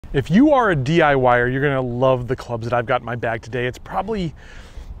If you are a DIYer, you're gonna love the clubs that I've got in my bag today. It's probably,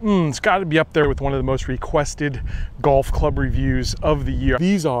 it's gotta be up there with one of the most requested golf club reviews of the year.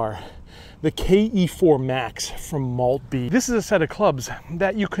 These are the KE4 Max from Maltbie. This is a set of clubs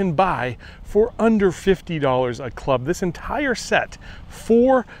that you can buy for under $50 a club. This entire set,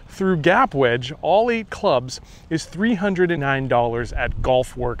 4 through Gap Wedge, all 8 clubs, is $309 at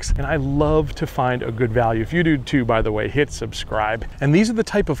GolfWorks. And I love to find a good value. If you do too, by the way, hit subscribe. And these are the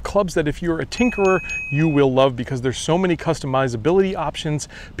type of clubs that if you're a tinkerer, you will love because there's so many customizability options.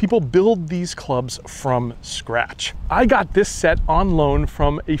 People build these clubs from scratch. I got this set on loan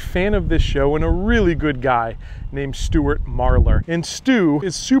from a fan of this show and a really good guy named Stuart Marler. And Stu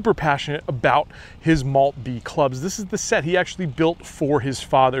is super passionate about his Maltbie clubs. This is the set he actually built for his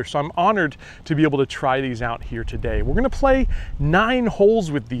father, so I'm honored to be able to try these out here today. We're gonna play 9 holes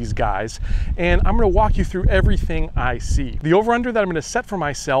with these guys, and I'm gonna walk you through everything I see. The over-under that I'm gonna set for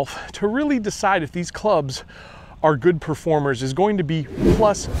myself to really decide if these clubs are good performers is going to be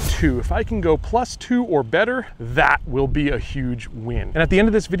 +2. If I can go +2 or better, that will be a huge win. And at the end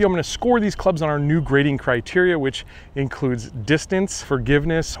of this video, I'm gonna score these clubs on our new grading criteria, which includes distance,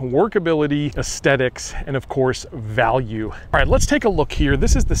 forgiveness, workability, aesthetics, and of course, value. All right, let's take a look here.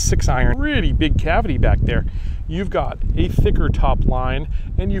 This is the 6-iron, really big cavity back there. You've got a thicker top line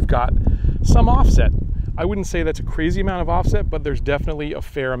and you've got some offset. I wouldn't say that's a crazy amount of offset, but there's definitely a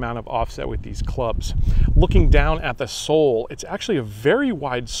fair amount of offset with these clubs. Looking down at the sole, it's actually a very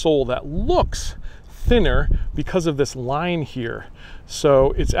wide sole that looks thinner because of this line here.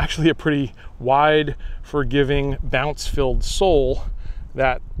 So it's actually a pretty wide, forgiving, bounce-filled sole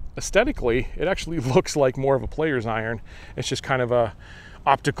that aesthetically, it actually looks like more of a player's iron. It's just kind of a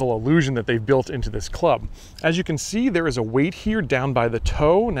optical illusion that they've built into this club. As you can see, there is a weight here down by the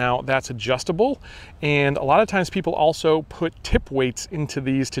toe. Now that's adjustable, and a lot of times people also put tip weights into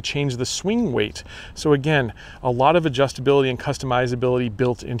these to change the swing weight. So again, a lot of adjustability and customizability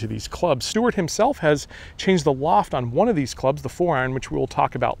built into these clubs. Stuart himself has changed the loft on one of these clubs, the 4-iron, which we will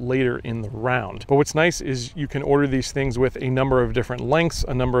talk about later in the round. But what's nice is you can order these things with a number of different lengths,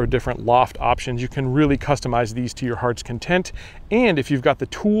 a number of different loft options. You can really customize these to your heart's content. And if you've got the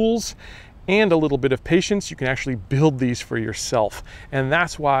tools and a little bit of patience, you can actually build these for yourself. And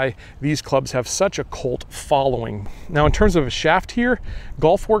that's why these clubs have such a cult following. Now, in terms of a shaft here,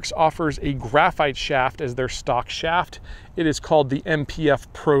 GolfWorks offers a graphite shaft as their stock shaft. It is called the MPF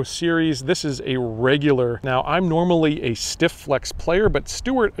Pro Series. This is a regular. Now, I'm normally a stiff flex player, but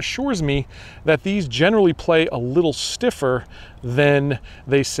Stuart assures me that these generally play a little stiffer than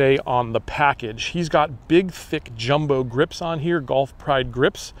they say on the package. He's got big, thick jumbo grips on here, Golf Pride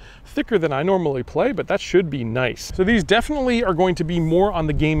grips, thicker than I normally play, but that should be nice. So these definitely are going to be more on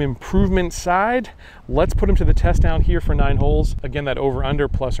the game improvement side. Let's put them to the test down here for 9 holes. Again, that over-under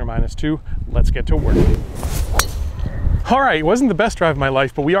 +or -2. Let's get to work. All right, it wasn't the best drive of my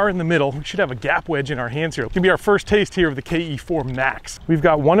life, but we are in the middle. We should have a Gap Wedge in our hands here. It's gonna be our first taste here of the KE4 Max. We've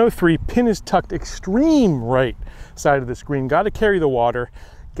got 103, pin is tucked extreme right side of the screen. Got to carry the water.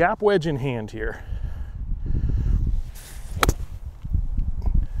 Gap Wedge in hand here.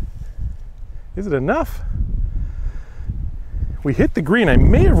 Is it enough? We hit the green. I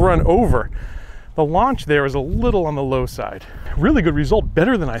may have run over. The launch there is a little on the low side. Really good result,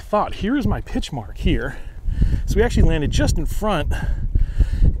 better than I thought. Here is my pitch mark here. So we actually landed just in front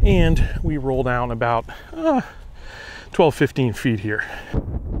and we roll down about 12, 15 feet here.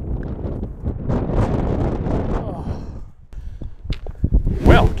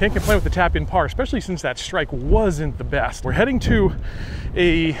 Well, can't complain with the tap-in par, especially since that strike wasn't the best. We're heading to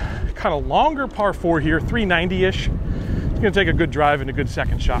a kind of longer par 4 here, 390-ish. It's gonna take a good drive and a good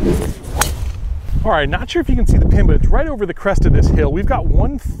second shot. All right, not sure if you can see the pin, but it's right over the crest of this hill. We've got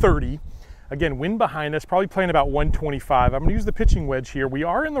 130. Again, wind behind us, probably playing about 125. I'm gonna use the pitching wedge here. We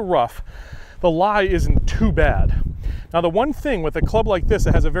are in the rough. The lie isn't too bad. Now, the one thing with a club like this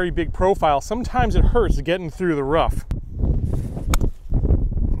that has a very big profile, sometimes it hurts getting through the rough.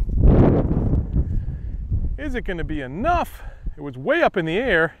 Is it gonna be enough? It was way up in the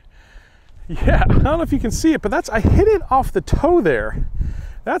air. Yeah, I don't know if you can see it, but I hit it off the toe there.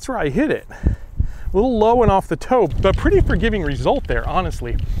 That's where I hit it. A little low and off the toe, but pretty forgiving result there,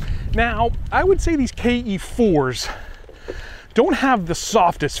 honestly. Now, I would say these KE4s don't have the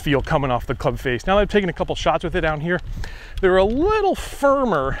softest feel coming off the club face. Now that I've taken a couple shots with it down here, they're a little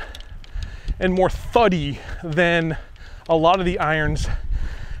firmer and more thuddy than a lot of the irons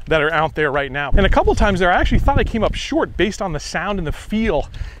that are out there right now. And a couple times there, I actually thought I came up short based on the sound and the feel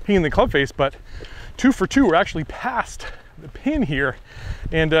hitting the club face, but 2 for 2, we're actually past the pin here.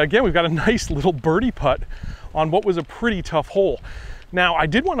 And again, we've got a nice little birdie putt on what was a pretty tough hole. Now, I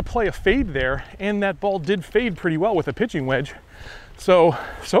did want to play a fade there, and that ball did fade pretty well with a pitching wedge. So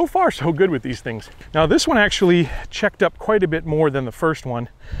far so good with these things. Now this one actually checked up quite a bit more than the first one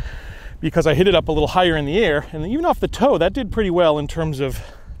because I hit it up a little higher in the air, and even off the toe, that did pretty well in terms of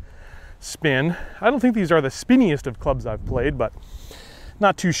spin. I don't think these are the spinniest of clubs I've played, but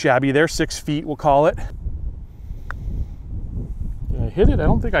not too shabby. They're 6 feet, we'll call it. Did I hit it? I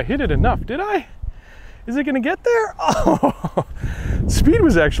don't think I hit it enough, did I? Is it gonna get there? Oh, speed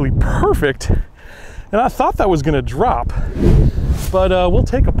was actually perfect, and I thought that was gonna drop. But we'll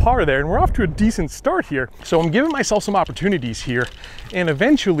take a par there, and we're off to a decent start here. So I'm giving myself some opportunities here, and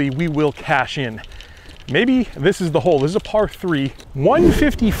eventually we will cash in. Maybe this is the hole. This is a par 3.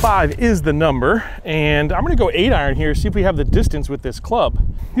 155 is the number, and I'm gonna go 8-iron here, see if we have the distance with this club.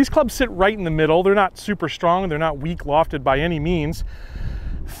 These clubs sit right in the middle. They're not super strong. They're not weak lofted by any means.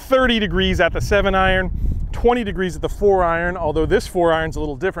 30 degrees at the 7-iron, 20 degrees at the 4-iron, although this 4-iron's a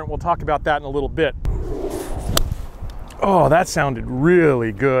little different. We'll talk about that in a little bit. Oh, that sounded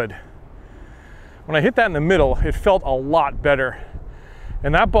really good. When I hit that in the middle, it felt a lot better.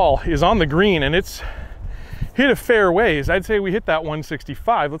 And that ball is on the green, and it's hit a fair ways. I'd say we hit that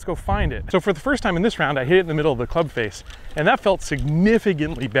 165. Let's go find it. So for the first time in this round, I hit it in the middle of the club face, and that felt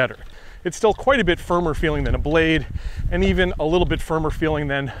significantly better. It's still quite a bit firmer feeling than a blade, and even a little bit firmer feeling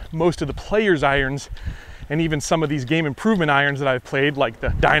than most of the players' irons, and even some of these game improvement irons that I've played, like the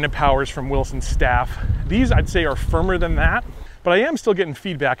Dynapowers from Wilson's staff. These I'd say are firmer than that, but I am still getting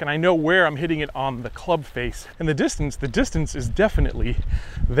feedback, and I know where I'm hitting it on the club face. And the distance is definitely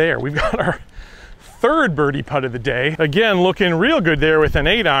there. We've got our 3rd birdie putt of the day. Again, looking real good there with an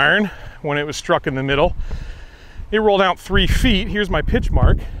 8-iron when it was struck in the middle. It rolled out 3 feet. Here's my pitch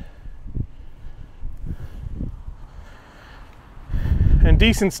mark. And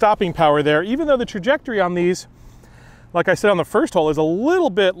decent stopping power there, even though the trajectory on these, like I said on the first hole, is a little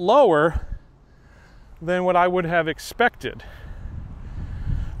bit lower than what I would have expected.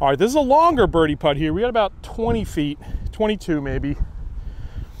 All right, this is a longer birdie putt here. We got about 20 feet, 22 maybe.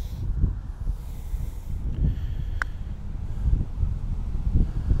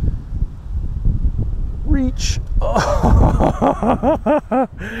 Reach. Oh.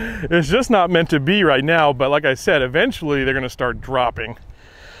 It's just not meant to be right now, but like I said, eventually they're going to start dropping.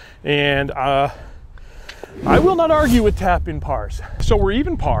 And I will not argue with tap-in pars. So we're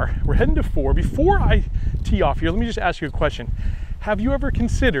even par. We're heading to 4. Before I tee off here, let me just ask you a question. Have you ever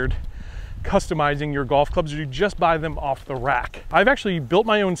considered customizing your golf clubs, or do you just buy them off the rack? I've actually built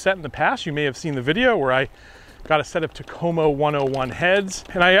my own set in the past. You may have seen the video where I got a set of Takomo 101 heads,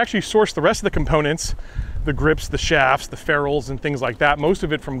 and I actually sourced the rest of the components, the grips, the shafts, the ferrules, and things like that, most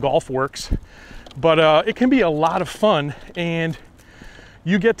of it from GolfWorks. But it can be a lot of fun, and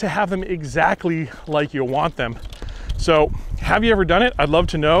you get to have them exactly like you want them. So have you ever done it? I'd love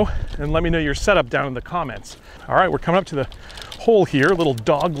to know, and let me know your setup down in the comments. All right, we're coming up to the hole here, a little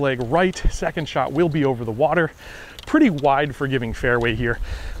dog leg right. Second shot will be over the water. Pretty wide forgiving fairway here.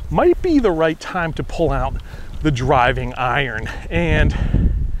 Might be the right time to pull out the driving iron. And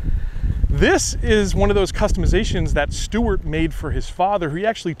this is one of those customizations that Stuart made for his father, who he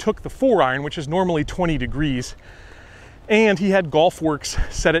actually took the 4-iron, which is normally 20 degrees, and he had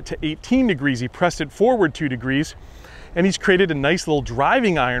GolfWorks set it to 18 degrees. He pressed it forward 2 degrees, and he's created a nice little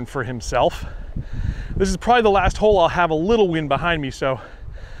driving iron for himself. This is probably the last hole I'll have a little wind behind me, so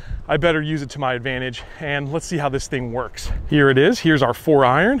I better use it to my advantage, and let's see how this thing works. Here it is. Here's our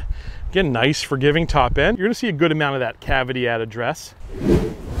 4-iron. Again, nice forgiving top end. You're gonna see a good amount of that cavity at address.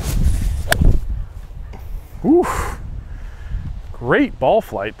 Oof. Great ball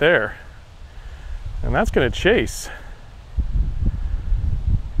flight there. And that's gonna chase.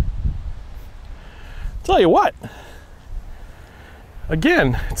 Tell you what,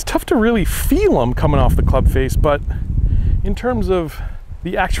 again, it's tough to really feel them coming off the club face, but in terms of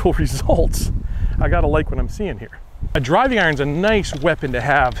the actual results, I gotta like what I'm seeing here. A driving iron's a nice weapon to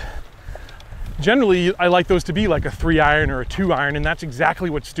have. Generally, I like those to be like a 3-iron or a 2-iron, and that's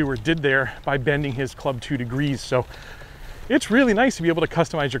exactly what Stuart did there by bending his club 2 degrees. So it's really nice to be able to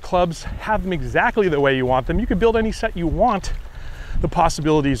customize your clubs, have them exactly the way you want them. You can build any set you want. The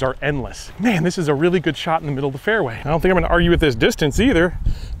possibilities are endless. Man, this is a really good shot in the middle of the fairway. I don't think I'm gonna argue with this distance either.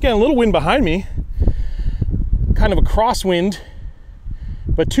 Again, a little wind behind me, kind of a crosswind,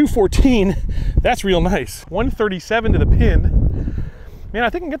 but 214, that's real nice. 137 to the pin. Man, I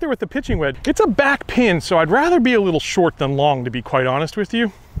think I can get there with the pitching wedge. It's a back pin, so I'd rather be a little short than long, to be quite honest with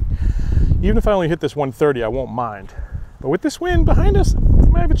you. Even if I only hit this 130, I won't mind. But with this wind behind us, I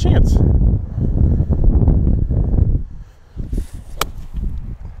might have a chance.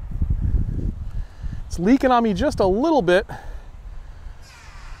 It's leaking on me just a little bit,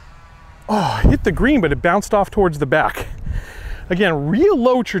 Oh, hit the green, but it bounced off towards the back. Again, real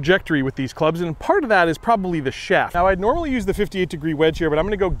low trajectory with these clubs, and part of that is probably the shaft. Now, I'd normally use the 58-degree wedge here, but I'm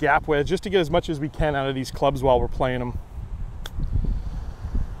gonna go gap wedge just to get as much as we can out of these clubs while we're playing them.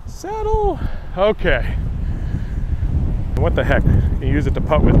 Settle. Okay. What the heck? You can use it to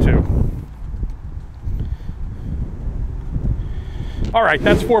putt with too. All right,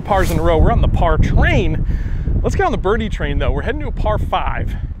 that's 4 pars in a row. We're on the par train. Let's get on the birdie train though. We're heading to a par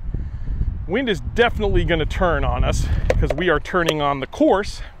 5. Wind is definitely gonna turn on us because we are turning on the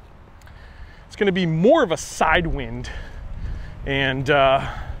course. It's gonna be more of a side wind, and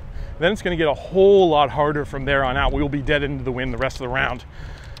then it's gonna get a whole lot harder from there on out. We'll be dead into the wind the rest of the round.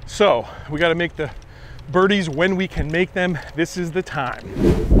 So we gotta make the birdies when we can make them. This is the time.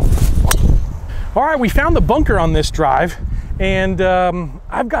 All right, we found the bunker on this drive, and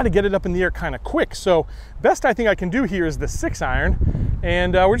I've got to get it up in the air kind of quick. So best I think I can do here is the 6-iron,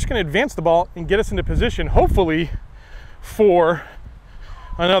 and we're just going to advance the ball and get us into position, hopefully for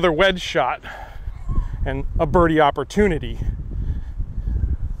another wedge shot and a birdie opportunity.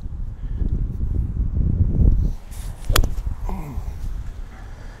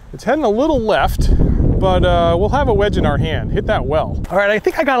 It's heading a little left, but we'll have a wedge in our hand. Hit that well. All right, I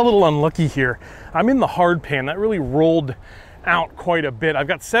think I got a little unlucky here. I'm in the hard pan. That really rolled out quite a bit. I've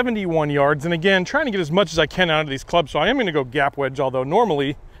got 71 yards, and again, trying to get as much as I can out of these clubs, so I am gonna go gap wedge, although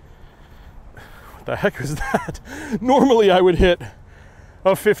normally, what the heck is that? Normally I would hit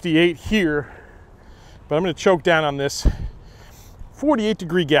a 58 here, but I'm gonna choke down on this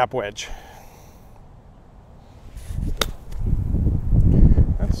 48-degree gap wedge.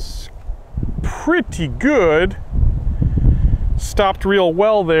 That's pretty good. Stopped real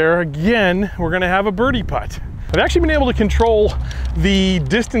well there. Again, we're gonna have a birdie putt. I've actually been able to control the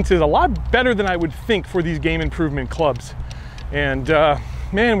distances a lot better than I would think for these game improvement clubs. And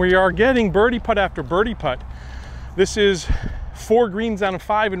man, we are getting birdie putt after birdie putt. This is 4 greens out of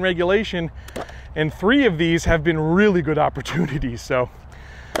 5 in regulation, and 3 of these have been really good opportunities. So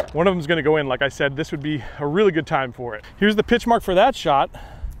one of them is gonna go in. Like I said, this would be a really good time for it. Here's the pitch mark for that shot.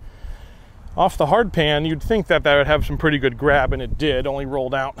 Off the hard pan, you'd think that that would have some pretty good grab, and it did. Only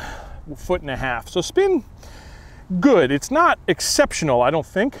rolled out 1.5 feet. So spin, good. It's not exceptional, I don't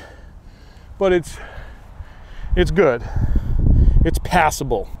think, but it's good. It's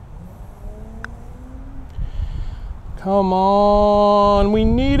passable. Come on, we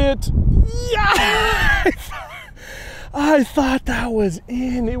need it. Yeah! I thought that was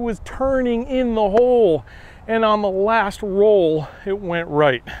in. It was turning in the hole, and on the last roll, it went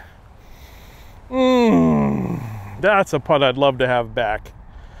right. That's a putt I'd love to have back.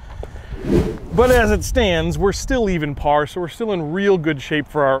 But as it stands, we're still even par, so we're still in real good shape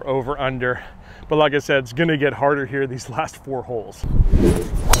for our over-under. But like I said, it's gonna get harder here these last 4 holes.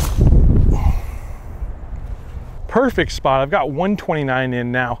 Perfect spot. I've got 129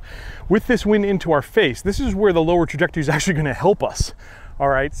 in now. With this wind into our face, this is where the lower trajectory is actually gonna help us. All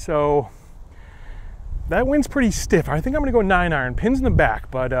right, so that wind's pretty stiff. I think I'm gonna go 9-iron, pins in the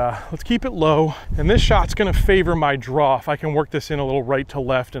back, but let's keep it low. And this shot's gonna favor my draw. If I can work this in a little right to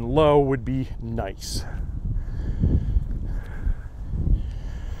left and low would be nice.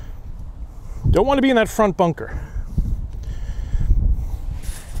 Don't wanna be in that front bunker.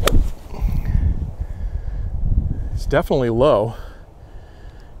 It's definitely low.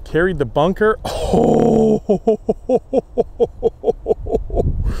 Carried the bunker. Oh,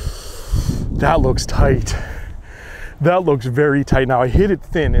 that looks tight. That looks very tight. Now I hit it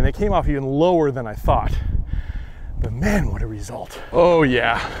thin and it came off even lower than I thought. But man, what a result. Oh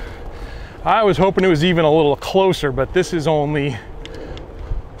yeah. I was hoping it was even a little closer, but this is only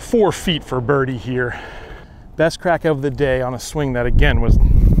 4 feet for birdie here. Best crack of the day on a swing that again was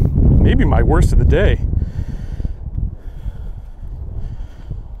maybe my worst of the day.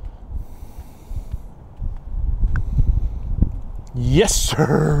 Yes,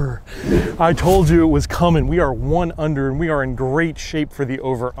 sir. I told you it was coming. We are 1 under and we are in great shape for the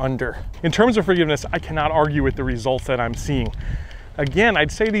over-under. In terms of forgiveness, I cannot argue with the results that I'm seeing. Again,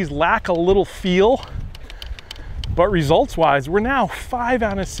 I'd say these lack a little feel, but results-wise, we're now 5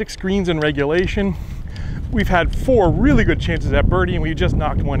 out of 6 greens in regulation. We've had 4 really good chances at birdie and we just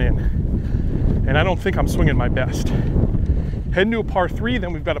knocked 1 in. And I don't think I'm swinging my best. Heading to a par 3,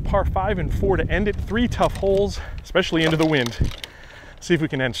 then we've got a par 5 and 4 to end it. 3 tough holes, especially into the wind. See if we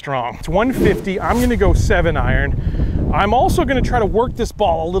can end strong. It's 150, I'm gonna go 7-iron. I'm also gonna try to work this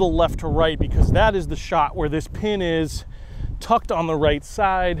ball a little left to right because that is the shot where this pin is tucked on the right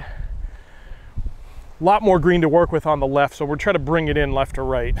side. A lot more green to work with on the left, so we're trying to bring it in left to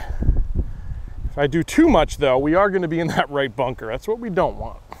right. If I do too much though, we are gonna be in that right bunker. That's what we don't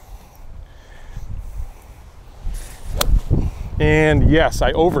want. And yes,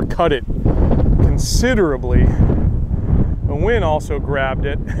 I overcut it considerably. The wind also grabbed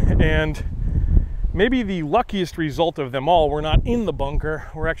it, and maybe the luckiest result of them all, we're not in the bunker,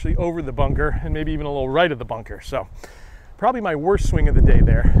 we're actually over the bunker, and maybe even a little right of the bunker. So probably my worst swing of the day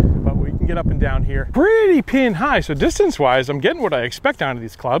there, but we can get up and down here. Pretty pin high, so distance-wise, I'm getting what I expect out of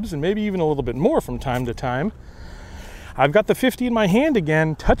these clubs, and maybe even a little bit more from time to time. I've got the 50 in my hand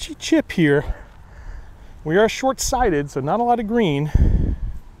again, touchy chip here. We are short-sighted, so not a lot of green.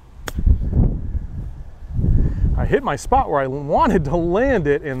 I hit my spot where I wanted to land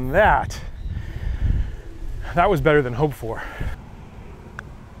it, and that was better than hoped for.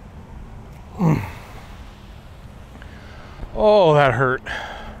 Oh, that hurt.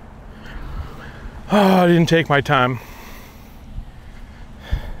 Oh, I didn't take my time.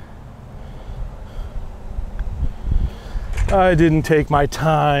 I didn't take my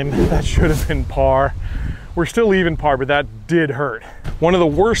time. That should have been par. We're still even par, but that did hurt. One of the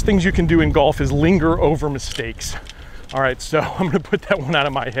worst things you can do in golf is linger over mistakes. All right, so I'm gonna put that one out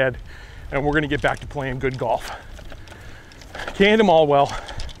of my head, and we're gonna get back to playing good golf. Can't hit them all well.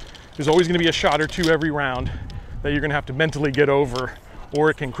 There's always gonna be a shot or two every round that you're gonna have to mentally get over, or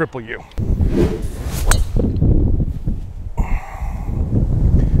it can cripple you.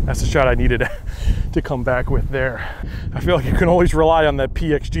 That's the shot I needed to come back with there. I feel like you can always rely on that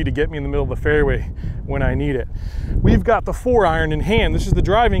PXG to get me in the middle of the fairway when I need it. We've got the 4-iron in hand. This is the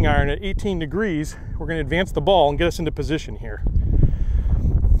driving iron at 18 degrees. We're going to advance the ball and get us into position here.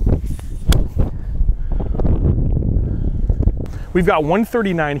 We've got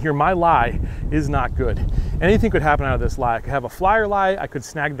 139 here. My lie is not good. Anything could happen out of this lie. I could have a flyer lie. I could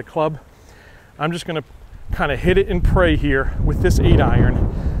snag the club. I'm just going to kind of hit it and pray here with this 8-iron.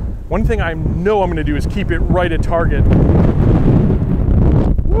 One thing I know I'm going to do is keep it right at target.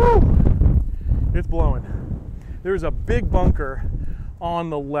 Woo! It's blowing. There's a big bunker on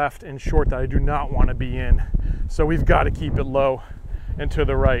the left and short that I do not want to be in. So we've got to keep it low and to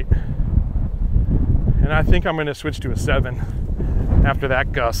the right. And I think I'm going to switch to a 7 after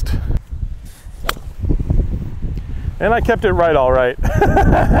that gust. And I kept it right all right.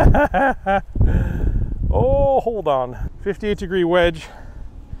 Oh, hold on. 58-degree wedge.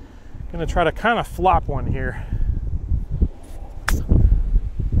 Gonna try to kind of flop one here.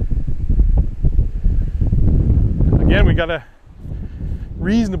 Again, we got a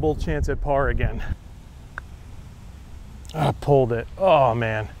reasonable chance at par again. I pulled it. Oh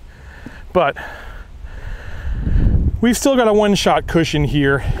man. But we've still got a 1-shot cushion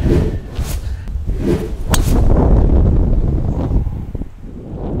here.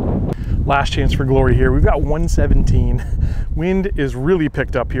 Last chance for glory here. We've got 117. Wind is really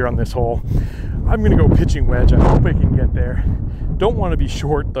picked up here on this hole. I'm gonna go pitching wedge. I hope I can get there. Don't want to be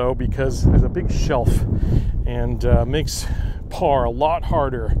short though, because there's a big shelf and makes par a lot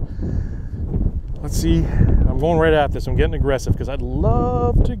harder. Let's see. I'm going right at this. I'm getting aggressive because I'd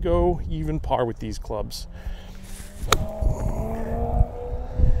love to go even par with these clubs.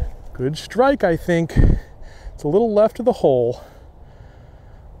 Good strike, I think. It's a little left of the hole,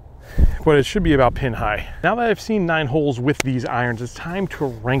 but it should be about pin high. Now that I've seen 9 holes with these irons, it's time to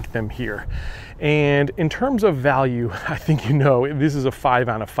rank them here. And in terms of value, I think you know, this is a 5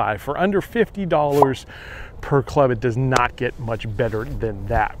 out of 5. For under $50 per club, it does not get much better than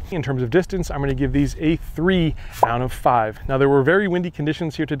that. In terms of distance, I'm gonna give these a 3 out of 5. Now, there were very windy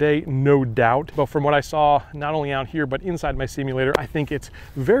conditions here today, no doubt, but from what I saw, not only out here, but inside my simulator, I think it's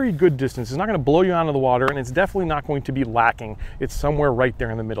very good distance. It's not gonna blow you out of the water, and it's definitely not going to be lacking. It's somewhere right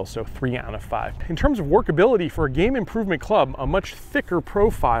there in the middle, so 3 out of 5. In terms of workability, for a game improvement club, a much thicker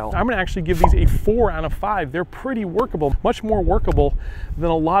profile, I'm gonna actually give these a 4 out of 5. They're pretty workable, much more workable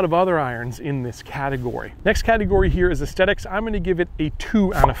than a lot of other irons in this category. Next category here is aesthetics. I'm going to give it a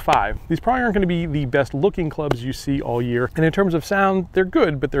 2 out of 5. These probably aren't going to be the best looking clubs you see all year. And in terms of sound, they're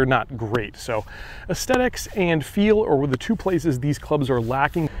good, but they're not great. So aesthetics and feel are the 2 places these clubs are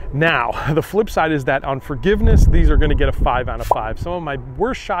lacking. Now, the flip side is that on forgiveness, these are going to get a 5 out of 5. Some of my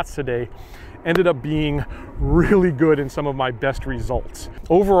worst shots today ended up being really good in some of my best results.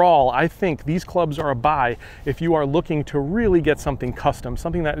 Overall, I think these clubs are a buy if you are looking to really get something custom,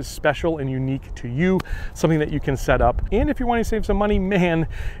 something that is special and unique to you, something that you can set up. And if you want to save some money, man,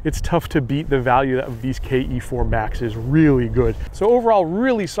 it's tough to beat the value of these KE4 Max is really good. So overall,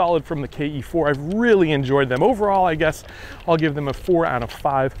 really solid from the KE4. I've really enjoyed them. Overall, I guess I'll give them a 4 out of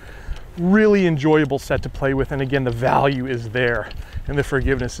 5. Really enjoyable set to play with, and again, the value is there and the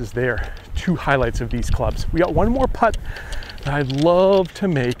forgiveness is there. 2 highlights of these clubs. We got one more putt that I'd love to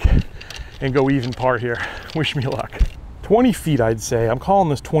make and go even par here. Wish me luck. 20 feet, I'd say. I'm calling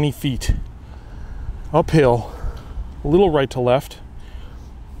this 20 feet uphill. a little right to left.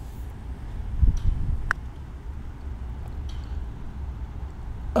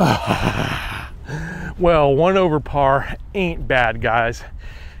 Well, 1 over par ain't bad, guys.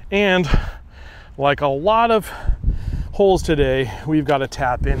 And like a lot of holes today, we've got to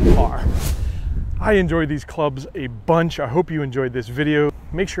tap in par. I enjoyed these clubs a bunch. I hope you enjoyed this video.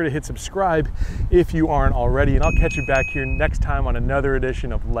 Make sure to hit subscribe if you aren't already, and I'll catch you back here next time on another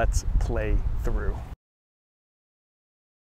edition of Let's Play Through.